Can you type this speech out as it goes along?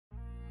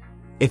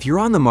If you're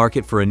on the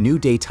market for a new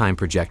daytime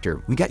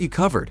projector, we got you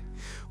covered.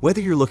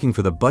 Whether you're looking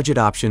for the budget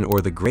option or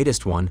the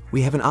greatest one,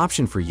 we have an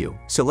option for you,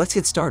 so let's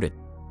get started.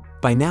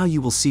 By now you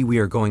will see we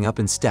are going up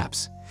in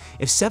steps.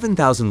 If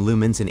 7000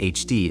 lumens in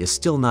HD is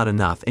still not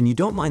enough and you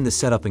don't mind the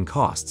setup and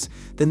costs,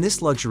 then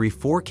this luxury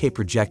 4K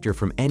projector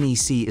from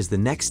NEC is the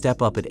next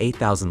step up at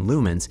 8000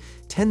 lumens,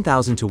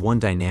 10,000 to 1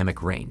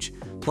 dynamic range,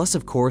 plus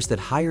of course that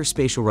higher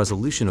spatial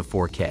resolution of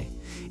 4K.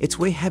 It's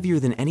way heavier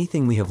than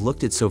anything we have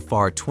looked at so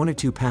far at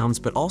 22 pounds,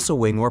 but also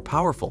way more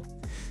powerful.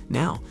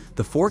 Now,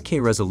 the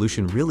 4K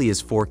resolution really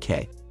is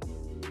 4K.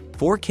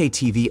 4K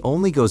TV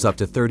only goes up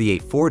to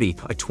 3840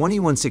 by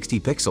 2160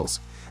 pixels.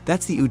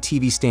 That's the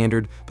UTV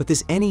standard, but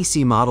this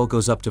NEC model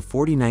goes up to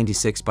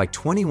 4096 by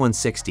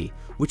 2160,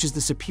 which is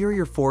the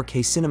superior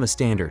 4K cinema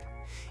standard.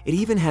 It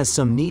even has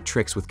some neat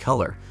tricks with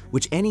color,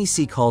 which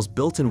NEC calls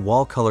built-in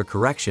wall color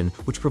correction,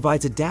 which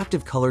provides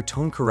adaptive color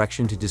tone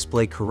correction to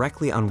display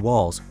correctly on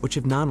walls which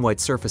have non-white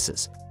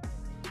surfaces.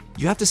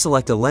 You have to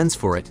select a lens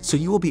for it, so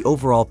you will be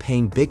overall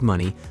paying big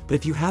money, but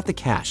if you have the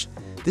cash,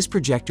 this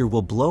projector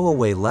will blow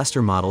away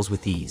lesser models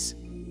with ease.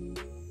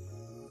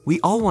 We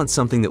all want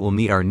something that will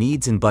meet our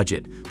needs and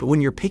budget, but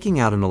when you're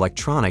picking out an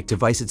electronic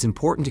device, it's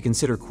important to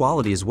consider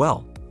quality as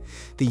well.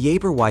 The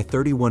Yaeber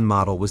Y31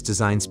 model was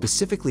designed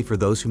specifically for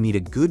those who need a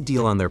good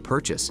deal on their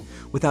purchase,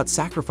 without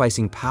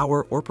sacrificing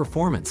power or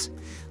performance.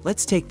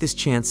 Let's take this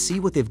chance, see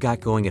what they've got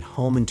going at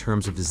home in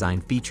terms of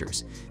design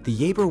features. The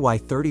Yaeber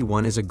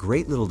Y31 is a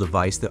great little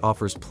device that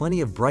offers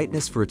plenty of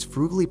brightness for its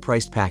frugally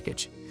priced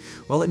package.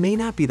 While it may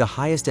not be the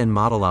highest-end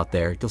model out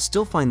there, you'll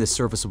still find this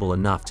serviceable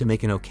enough to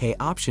make an okay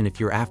option if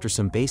you're after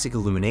some basic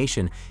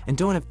illumination and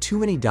don't have too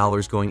many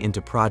dollars going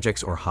into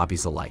projects or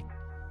hobbies alike.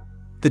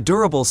 The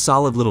durable,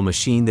 solid little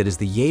machine that is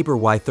the Yaeber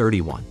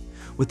Y31.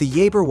 With the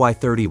Yaeber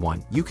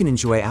Y31, you can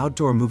enjoy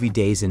outdoor movie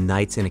days and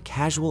nights in a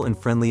casual and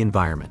friendly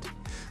environment.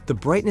 The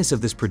brightness of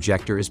this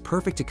projector is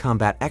perfect to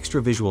combat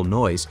extra visual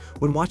noise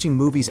when watching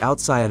movies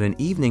outside on an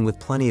evening with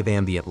plenty of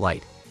ambient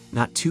light.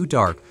 Not too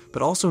dark,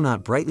 but also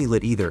not brightly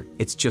lit either,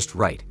 it's just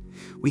right.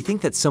 We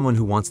think that someone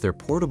who wants their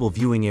portable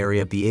viewing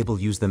area be able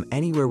to use them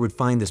anywhere would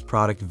find this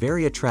product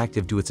very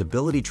attractive due to its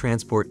ability to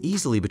transport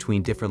easily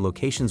between different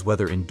locations,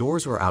 whether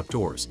indoors or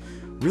outdoors,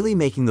 really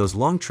making those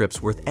long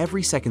trips worth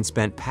every second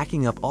spent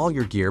packing up all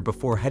your gear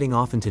before heading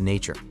off into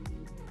nature.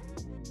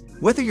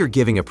 Whether you're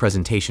giving a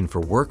presentation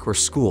for work or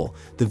school,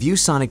 the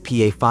ViewSonic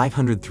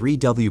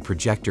PA503W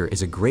projector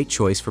is a great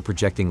choice for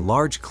projecting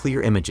large,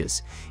 clear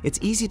images. It's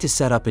easy to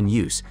set up and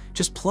use,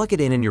 just plug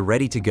it in and you're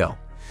ready to go.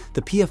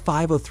 The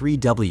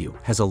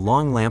PA503W has a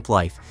long lamp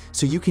life,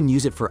 so you can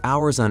use it for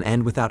hours on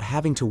end without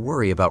having to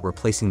worry about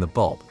replacing the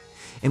bulb.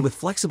 And with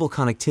flexible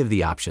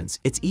connectivity options,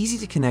 it's easy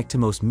to connect to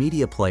most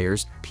media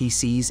players,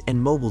 PCs,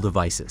 and mobile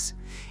devices.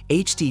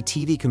 HD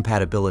TV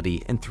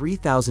compatibility and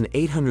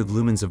 3800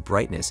 lumens of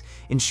brightness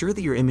ensure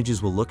that your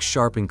images will look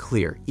sharp and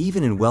clear,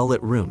 even in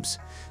well-lit rooms.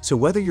 So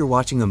whether you're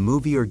watching a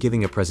movie or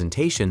giving a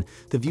presentation,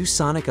 the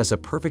ViewSonic is a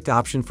perfect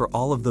option for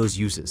all of those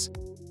uses.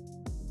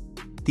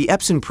 The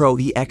Epson Pro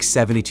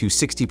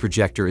EX7260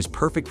 projector is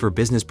perfect for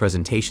business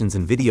presentations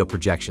and video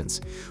projections.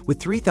 With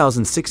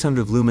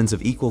 3600 lumens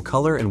of equal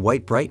color and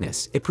white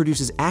brightness, it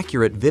produces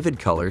accurate, vivid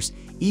colors,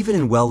 even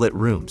in well-lit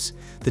rooms.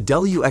 The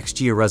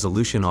WXGA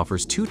resolution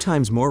offers 2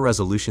 times more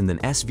resolution than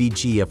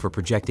SVGA for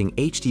projecting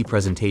HD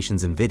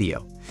presentations and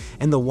video.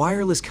 And the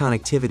wireless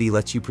connectivity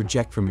lets you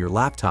project from your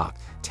laptop,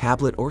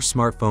 tablet, or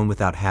smartphone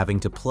without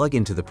having to plug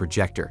into the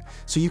projector,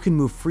 so you can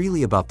move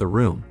freely about the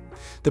room.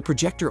 The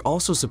projector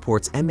also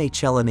supports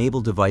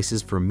MHL-enabled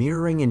devices for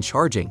mirroring and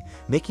charging,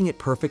 making it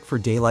perfect for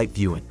daylight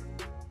viewing.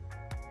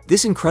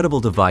 This incredible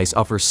device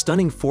offers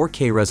stunning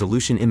 4K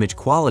resolution image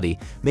quality,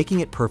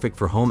 making it perfect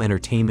for home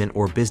entertainment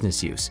or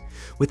business use.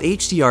 With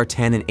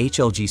HDR10 and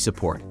HLG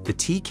support, the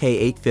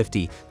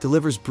TK850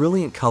 delivers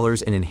brilliant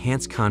colors and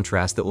enhanced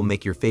contrast that will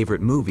make your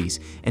favorite movies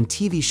and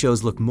TV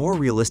shows look more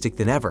realistic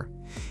than ever.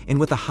 And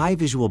with a high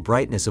visual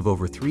brightness of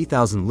over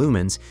 3000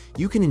 lumens,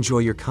 you can enjoy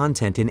your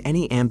content in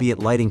any ambient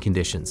lighting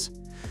conditions.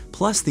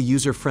 Plus, the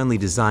user-friendly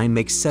design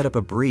makes setup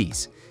a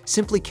breeze.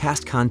 Simply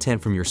cast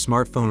content from your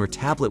smartphone or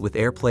tablet with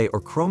AirPlay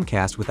or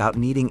Chromecast without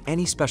needing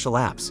any special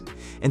apps.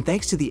 And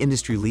thanks to the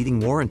industry-leading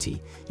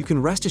warranty, you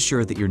can rest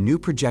assured that your new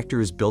projector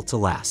is built to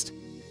last.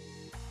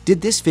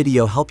 Did this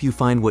video help you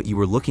find what you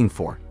were looking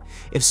for?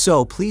 If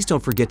so, please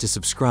don't forget to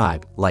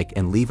subscribe, like,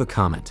 and leave a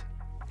comment.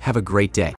 Have a great day.